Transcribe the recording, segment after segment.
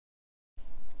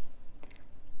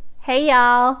Hey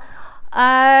y'all.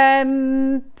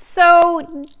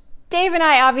 So Dave and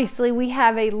I, obviously, we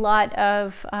have a lot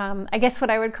of, I guess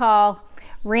what I would call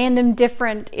random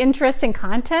different interests and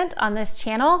content on this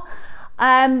channel.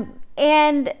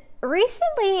 And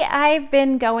recently I've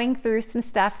been going through some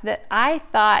stuff that I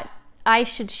thought I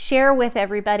should share with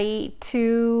everybody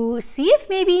to see if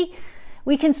maybe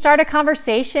we can start a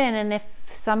conversation, and if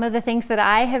some of the things that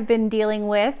I have been dealing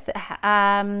with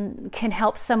can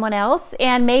help someone else,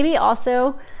 and maybe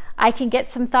also I can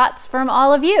get some thoughts from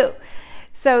all of you.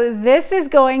 So this is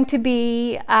going to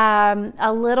be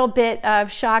a little bit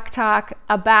of shock talk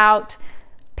about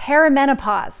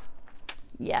perimenopause.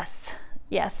 Yes,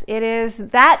 it is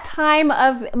that time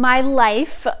of my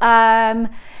life.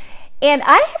 And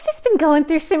I have just been going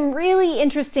through some really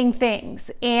interesting things.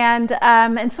 And so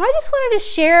I just wanted to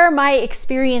share my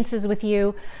experiences with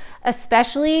you,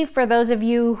 especially for those of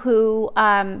you who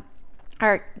are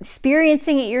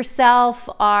experiencing it yourself,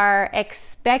 are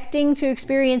expecting to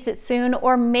experience it soon,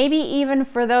 or maybe even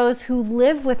for those who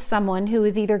live with someone who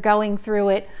is either going through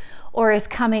it or is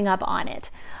coming up on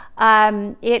it.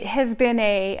 It has been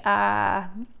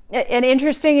an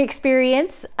interesting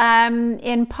experience,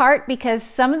 in part because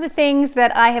some of the things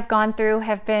that I have gone through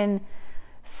have been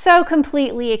so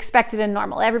completely expected and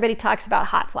normal. Everybody talks about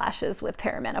hot flashes with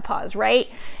perimenopause, right?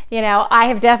 You know, I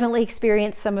have definitely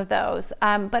experienced some of those,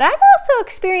 but I've also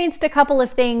experienced a couple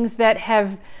of things that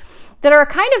are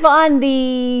kind of on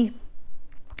the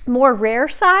more rare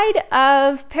side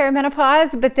of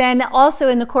perimenopause. But then also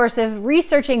in the course of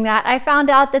researching that, I found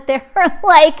out that there are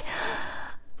like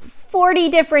 40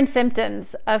 different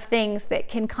symptoms of things that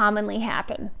can commonly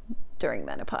happen during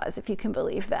menopause, if you can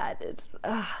believe that. It's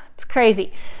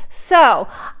crazy. So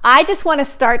I just want to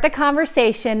start the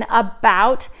conversation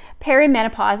about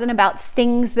perimenopause and about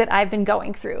things that I've been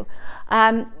going through.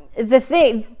 What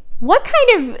kind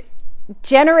of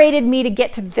generated me to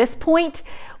get to this point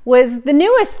was the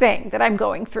newest thing that I'm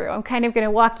going through. I'm kind of going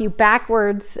to walk you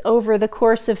backwards over the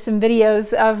course of some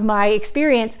videos of my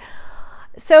experience.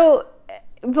 So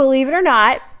believe it or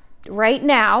not, right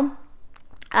now,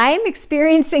 I am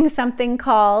experiencing something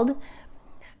called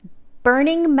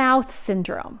burning mouth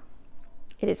syndrome.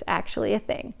 It is actually a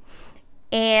thing.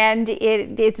 And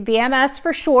it's BMS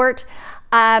for short.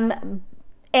 And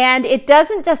it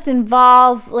doesn't just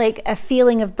involve like a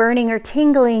feeling of burning or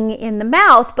tingling in the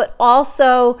mouth, but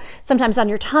also sometimes on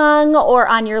your tongue or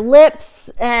on your lips.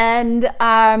 And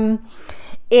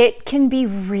it can be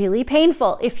really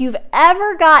painful. If you've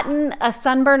ever gotten a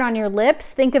sunburn on your lips,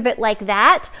 think of it like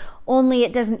that, only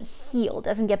it doesn't heal,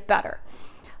 doesn't get better.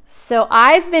 So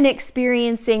I've been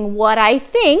experiencing what I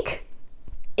think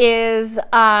is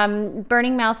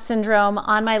burning mouth syndrome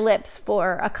on my lips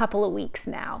for a couple of weeks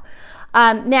now.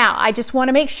 Now, I just want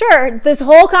to make sure this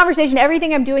whole conversation,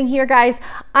 everything I'm doing here, guys,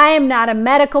 I am not a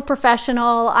medical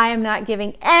professional. I am not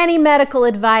giving any medical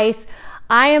advice.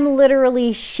 I am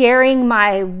literally sharing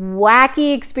my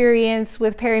wacky experience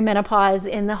with perimenopause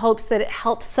in the hopes that it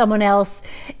helps someone else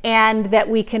and that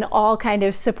we can all kind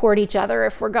of support each other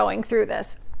if we're going through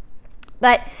this.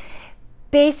 But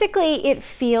basically, it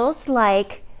feels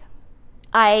like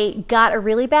I got a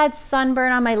really bad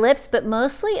sunburn on my lips, but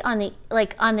mostly on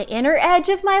the inner edge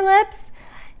of my lips,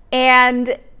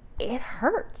 and it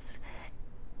hurts.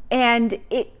 And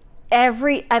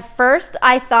at first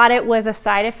I thought it was a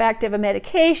side effect of a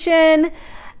medication.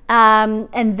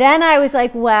 And then I was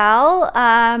like, well,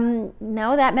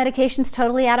 no, that medication's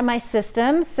totally out of my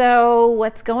system. So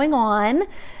what's going on?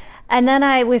 And then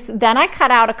I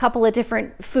cut out a couple of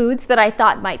different foods that I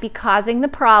thought might be causing the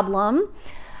problem.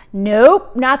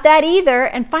 Nope, not that either.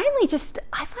 And I finally just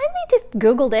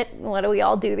Googled it. What do we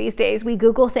all do these days? We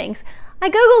Google things. I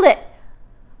Googled it.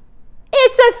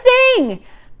 It's a thing.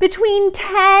 Between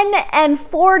 10 and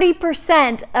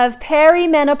 40% of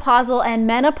perimenopausal and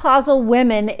menopausal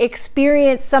women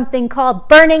experience something called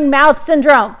burning mouth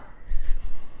syndrome.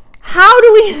 How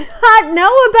do we not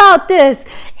know about this?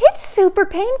 It's super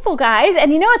painful, guys.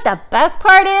 And you know what the best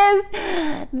part is?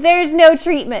 There's no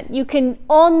treatment. You can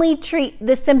only treat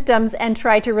the symptoms and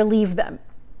try to relieve them.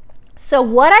 So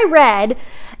what I read,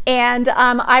 and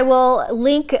I will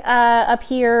link up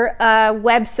here a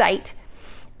website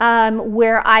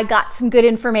where I got some good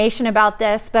information about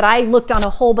this, but I looked on a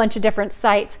whole bunch of different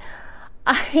sites.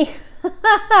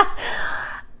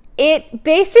 It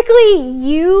basically,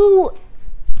 you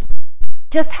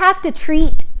just have to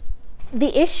treat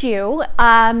the issue.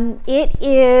 It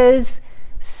is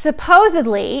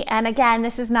supposedly, and again,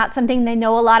 this is not something they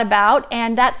know a lot about,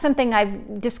 and that's something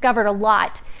I've discovered a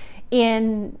lot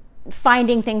in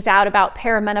finding things out about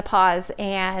perimenopause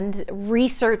and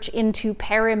research into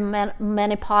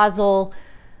perimenopausal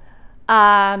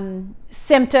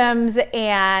symptoms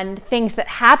and things that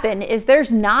happen is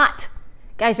there's not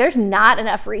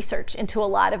enough research into a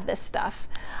lot of this stuff.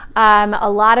 A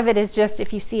lot of it is just,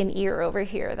 if you see an ear over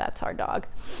here, that's our dog.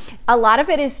 A lot of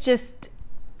it is just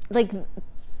like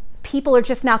people are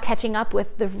just now catching up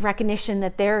with the recognition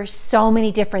that there are so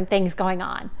many different things going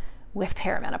on with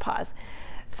perimenopause.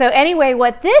 So anyway,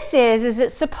 what this is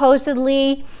it's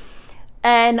supposedly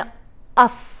a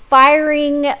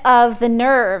firing of the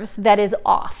nerves that is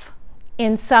off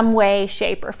in some way,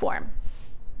 shape, or form.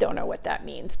 Don't know what that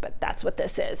means, but that's what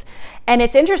this is. And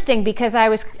it's interesting because I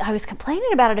was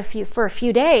complaining about it for a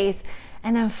few days,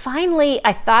 and then finally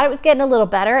I thought it was getting a little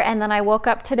better, and then I woke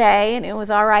up today and it was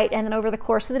all right, and then over the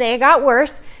course of the day it got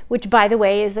worse, which, by the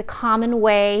way, is a common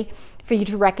way for you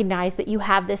to recognize that you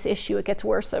have this issue. It gets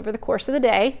worse over the course of the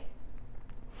day.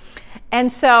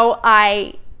 And so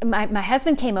my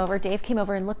husband came over, Dave came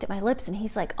over and looked at my lips, and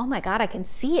he's like, oh my God, I can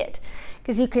see it.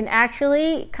 Because you can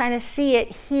actually kind of see it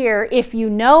here. If you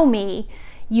know me,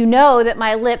 you know that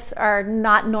my lips are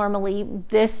not normally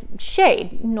this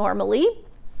shade. Normally,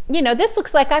 you know, this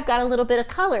looks like I've got a little bit of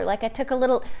color, like I took a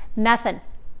little, nothing.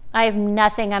 I have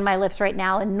nothing on my lips right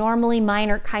now, and normally mine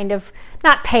are kind of,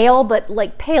 not pale, but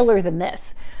like paler than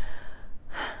this.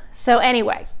 So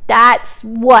anyway, that's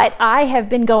what I have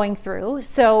been going through.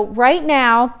 So right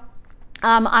now,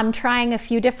 I'm trying a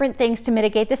few different things to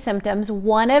mitigate the symptoms.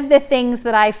 One of the things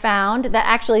that I found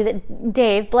that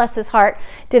Dave, bless his heart,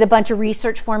 did a bunch of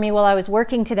research for me while I was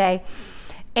working today.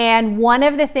 And one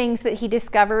of the things that he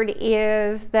discovered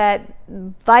is that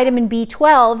vitamin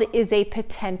B12 is a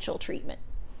potential treatment.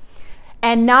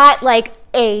 And not like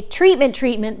a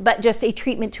treatment, but just a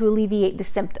treatment to alleviate the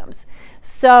symptoms.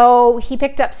 So he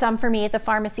picked up some for me at the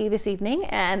pharmacy this evening,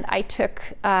 and I took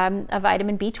a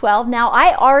vitamin B12. Now,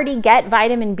 I already get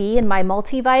vitamin B in my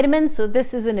multivitamins, so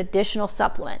this is an additional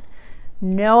supplement.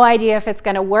 No idea if it's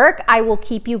going to work. I will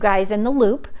keep you guys in the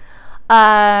loop.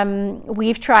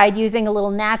 We've tried using a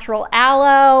little natural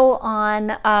aloe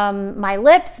on my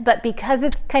lips, but because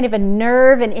it's kind of a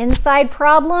nerve and inside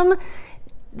problem,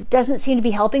 it doesn't seem to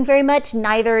be helping very much.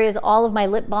 Neither is all of my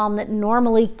lip balm that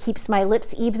normally keeps my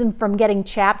lips even from getting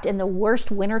chapped in the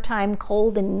worst wintertime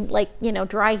cold and, like, you know,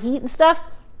 dry heat and stuff.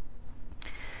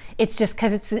 It's just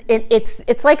because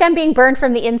it's like I'm being burned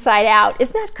from the inside out.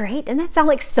 Isn't that great? Doesn't that sound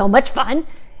like so much fun?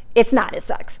 It's not, it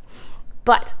sucks.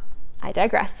 But I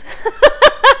digress.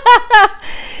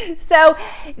 So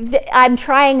I'm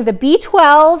trying the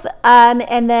B12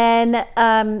 and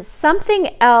then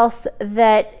something else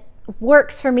that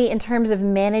works for me in terms of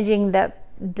managing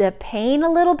the pain a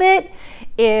little bit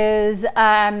is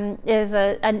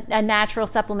a natural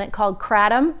supplement called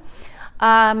Kratom.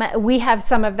 We have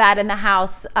some of that in the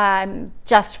house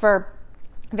just for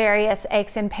various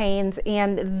aches and pains,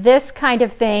 and this kind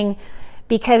of thing,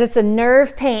 because it's a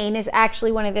nerve pain, is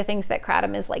actually one of the things that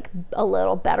Kratom is like a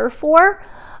little better for.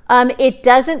 It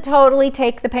doesn't totally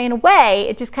take the pain away,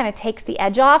 it just kind of takes the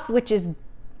edge off, which is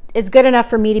good enough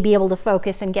for me to be able to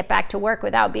focus and get back to work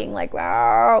without being like,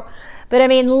 wow. But I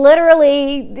mean,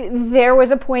 literally, there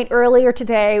was a point earlier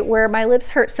today where my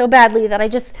lips hurt so badly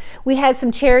that we had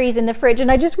some cherries in the fridge,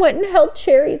 and I just went and held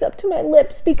cherries up to my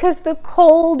lips because the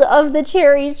cold of the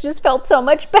cherries just felt so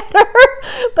much better.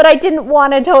 But I didn't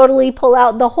want to totally pull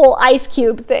out the whole ice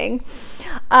cube thing.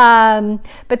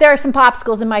 But there are some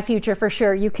popsicles in my future for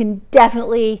sure. You can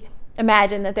definitely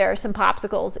imagine that there are some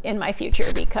popsicles in my future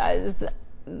because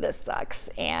this sucks,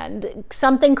 and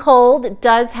something cold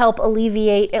does help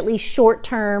alleviate at least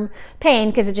short-term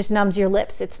pain because it just numbs your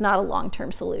lips. It's not a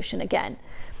long-term solution again.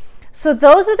 So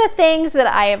those are the things that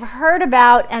I have heard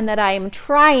about and that I am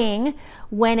trying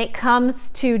when it comes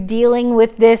to dealing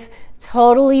with this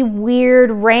totally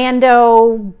weird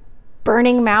rando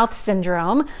burning mouth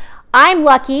syndrome. I'm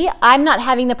lucky I'm not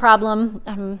having the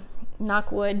problem,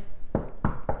 knock wood,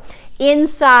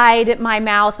 inside my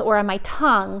mouth or on my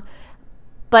tongue.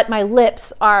 But my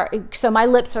lips are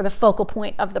the focal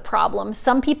point of the problem.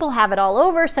 Some people have it all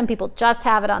over. Some people just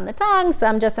have it on the tongue.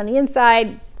 Some just on the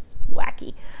inside. It's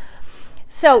wacky.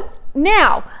 So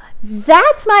now,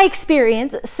 that's my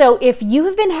experience. So if you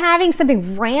have been having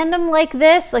something random like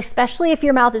this, like especially if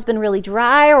your mouth has been really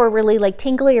dry or really like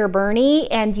tingly or burny,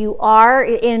 and you are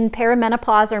in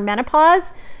perimenopause or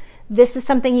menopause, this is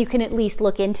something you can at least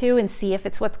look into and see if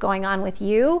it's what's going on with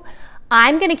you.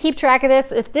 I'm going to keep track of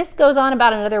this. If this goes on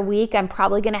about another week, I'm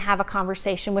probably going to have a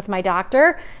conversation with my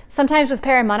doctor. Sometimes with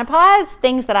perimenopause,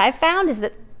 things that I've found is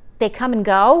that they come and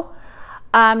go.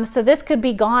 So this could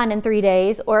be gone in 3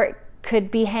 days, or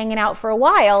could be hanging out for a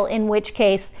while, in which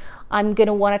case I'm going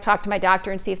to want to talk to my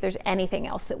doctor and see if there's anything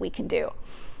else that we can do.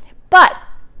 But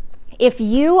if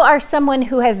you are someone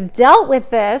who has dealt with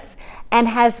this and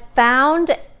has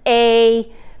found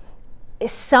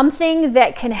something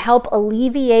that can help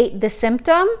alleviate the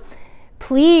symptom,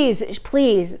 please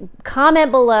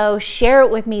comment below, share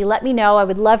it with me, let me know. I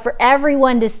would love for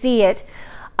everyone to see it,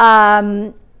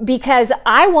 because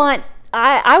I want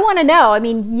to know. I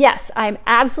mean, yes, I'm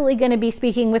absolutely going to be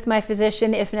speaking with my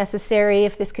physician if necessary,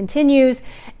 if this continues,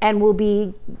 and we'll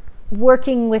be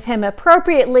working with him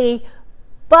appropriately.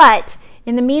 But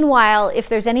in the meanwhile, if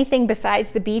there's anything besides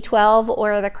the B12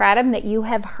 or the Kratom that you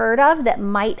have heard of that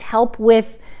might help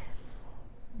with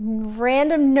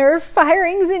random nerve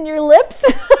firings in your lips,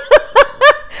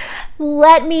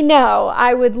 let me know.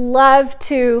 I would love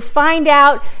to find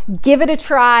out, give it a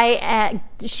try, and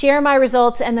share my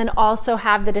results, and then also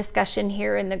have the discussion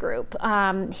here in the group,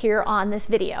 here on this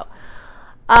video.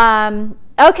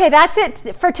 Okay, that's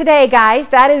it for today, guys.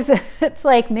 That is, it's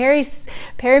like Mary's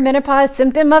perimenopause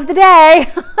symptom of the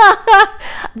day.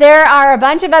 There are a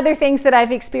bunch of other things that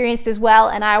I've experienced as well,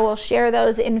 and I will share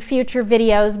those in future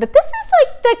videos, but this is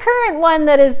like the current one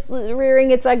that is rearing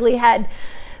its ugly head.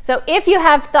 So if you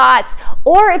have thoughts,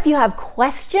 or if you have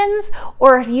questions,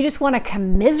 or if you just want to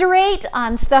commiserate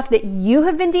on stuff that you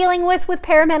have been dealing with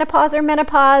perimenopause or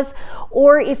menopause,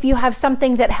 or if you have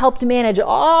something that helped manage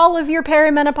all of your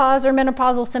perimenopause or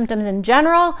menopausal symptoms in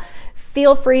general,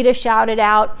 feel free to shout it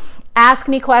out. Ask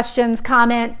me questions,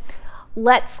 comment.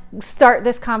 Let's start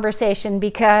this conversation,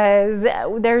 because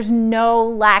there's no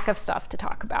lack of stuff to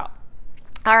talk about.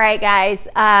 All right, guys.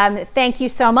 Thank you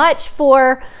so much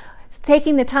for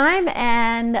taking the time,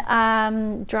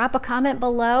 and drop a comment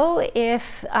below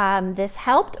if this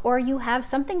helped or you have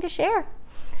something to share.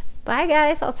 Bye,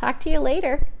 guys. I'll talk to you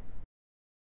later.